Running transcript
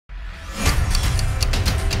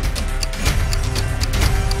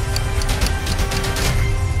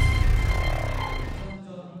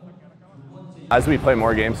As we play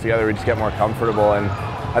more games together, we just get more comfortable, and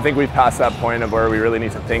I think we've passed that point of where we really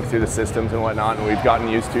need to think through the systems and whatnot, and we've gotten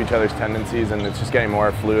used to each other's tendencies, and it's just getting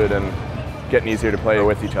more fluid and getting easier to play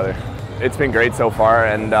with each other. It's been great so far,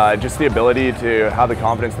 and just the ability to have the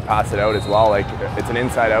confidence to pass it out as well. Like, it's an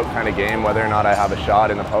inside-out kind of game, whether or not I have a shot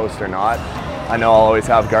in the post or not. I know I'll always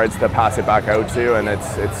have guards to pass it back out to, and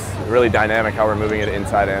it's really dynamic how we're moving it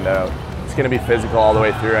inside and out. It's going to be physical all the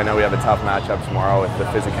way through. I know we have a tough matchup tomorrow with the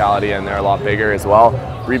physicality, and they're a lot bigger as well.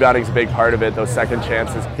 Rebounding is a big part of it. Those second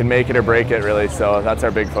chances can make it or break it, really. So that's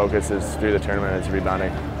our big focus is through the tournament, is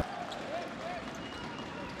rebounding.